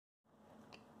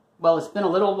well, it's been a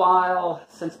little while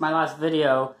since my last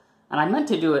video, and I meant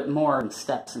to do it more in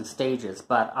steps and stages,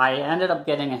 but I ended up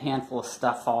getting a handful of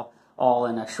stuff all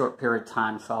in a short period of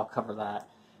time, so I'll cover that.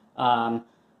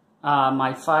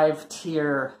 My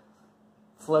 5-tier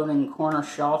floating corner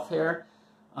shelf here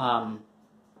was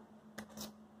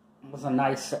a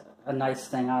nice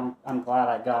thing. I'm glad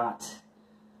I got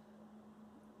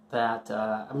that.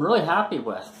 I'm really happy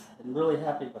with. I'm really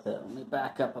happy with it. Let me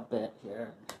back up a bit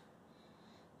here.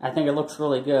 I think it looks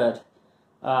really good,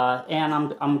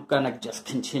 and I'm gonna just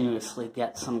continuously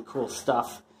get some cool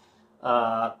stuff.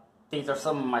 These are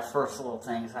some of my first little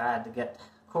things I had to get.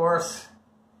 Of course,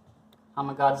 I'm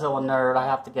a Godzilla nerd. I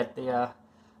have to get the.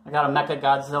 I got a mecha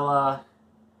Godzilla,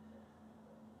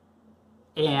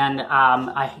 and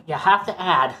you have to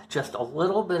add just a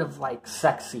little bit of like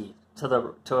sexy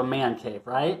to a man cave,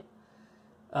 right?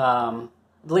 At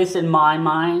least in my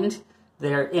mind.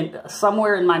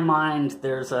 Somewhere in my mind,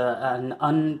 there's an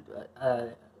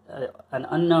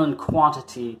unknown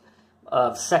quantity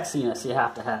of sexiness you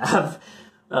have to have.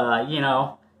 You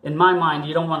know, in my mind,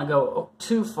 you don't want to go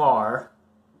too far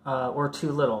or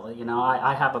too little. You know,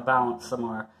 I have a balance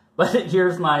somewhere. But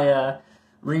here's my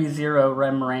ReZero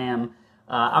Rem RAM.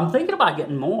 I'm thinking about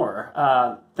getting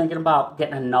more. Thinking about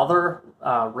getting another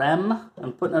Rem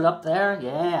and putting it up there.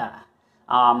 Yeah.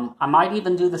 I might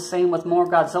even do the same with more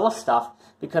Godzilla stuff,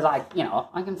 because I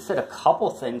can fit a couple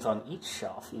things on each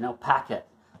shelf, pack it,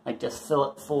 like just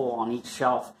fill it full on each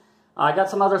shelf. I got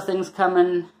some other things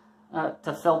coming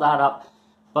to fill that up,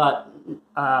 but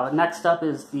next up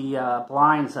is the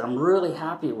blinds that I'm really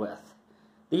happy with.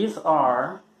 These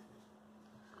are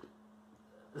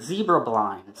zebra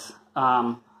blinds,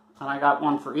 and I got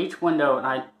one for each window,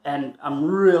 and I'm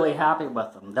really happy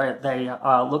with them. They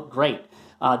look great.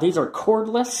 These are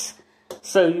cordless,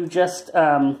 so you just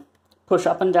push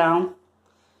up and down.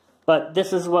 But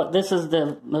this is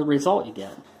the result you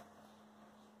get.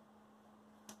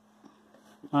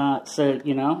 So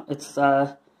it's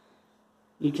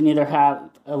you can either have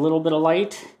a little bit of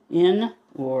light in,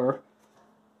 or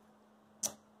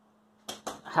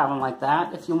have them like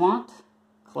that if you want.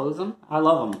 Close them. I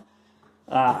love them.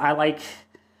 I like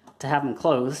to have them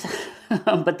closed,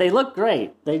 but they look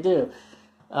great. They do.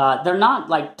 They're not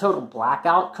like total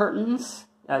blackout curtains,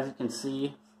 as you can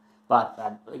see, but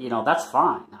that's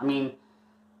fine. I mean,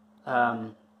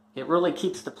 it really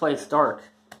keeps the place dark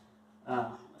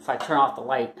if I turn off the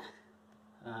light.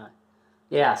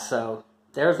 Yeah, so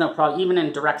there's no problem, even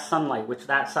in direct sunlight, which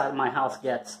that side of my house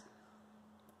gets.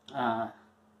 I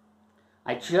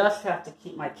just have to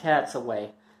keep my cats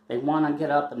away. They want to get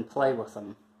up and play with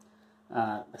them,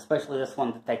 especially this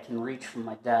one that they can reach from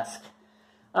my desk.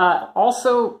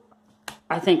 Also,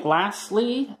 I think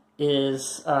lastly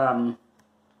is,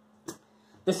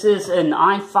 this is an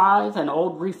i5, an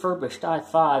old refurbished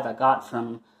i5 I got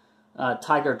from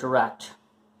Tiger Direct.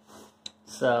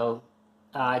 So,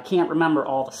 I can't remember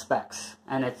all the specs,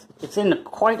 and it's in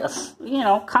quite a,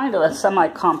 kind of a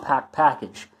semi-compact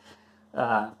package.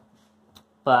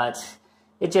 But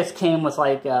it just came with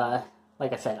like I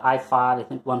said, i5, I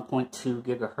think 1.2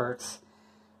 gigahertz.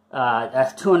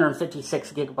 A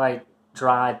 256 gigabyte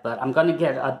drive, but I'm going to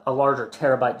get a larger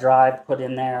terabyte drive put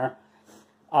in there.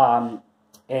 And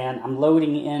I'm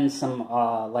loading in some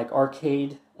like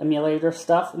arcade emulator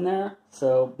stuff in there.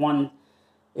 So one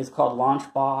is called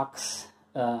Launchbox.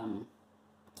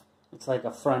 It's like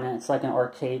a front end. It's like an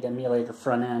arcade emulator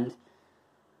front end.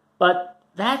 But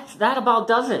that about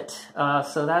does it.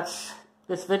 So that's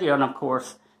this video, and of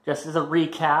course, just as a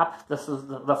recap, this was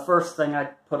the first thing I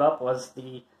put up was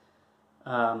the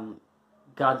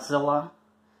Godzilla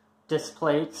disc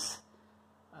plates.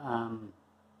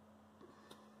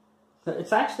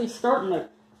 It's actually starting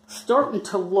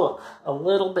to look a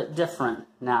little bit different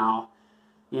now.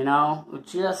 We're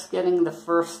just getting the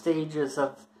first stages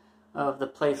of the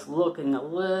place looking a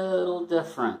little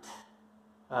different.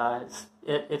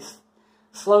 It's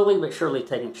slowly but surely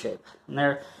taking shape.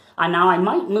 And now I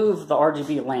might move the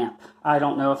RGB lamp. I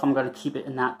don't know if I'm going to keep it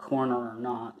in that corner or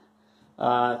not.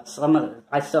 So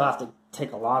I still have to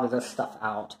take a lot of this stuff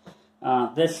out.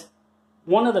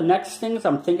 One of the next things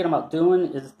I'm thinking about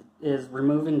doing is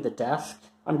removing the desk.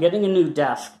 I'm getting a new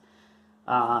desk.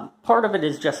 Part of it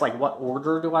is just like, what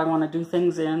order do I want to do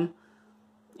things in?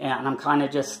 And I'm kind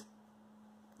of just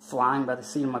flying by the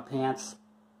seat of my pants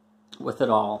with it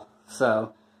all.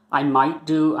 So I might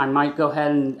go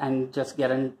ahead and just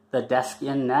get the desk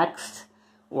in next,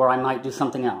 or I might do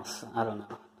something else. I don't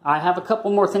know. I have a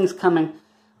couple more things coming.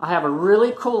 I have a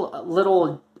really cool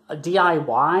little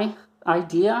DIY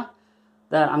idea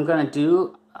that I'm going to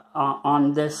do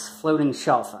on this floating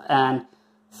shelf. And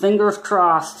fingers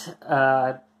crossed,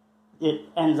 it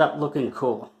ends up looking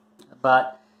cool.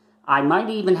 But I might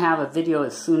even have a video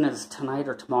as soon as tonight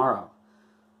or tomorrow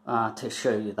to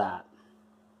show you that.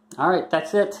 Alright,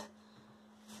 that's it.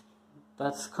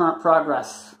 That's current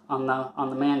progress on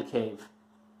the man cave.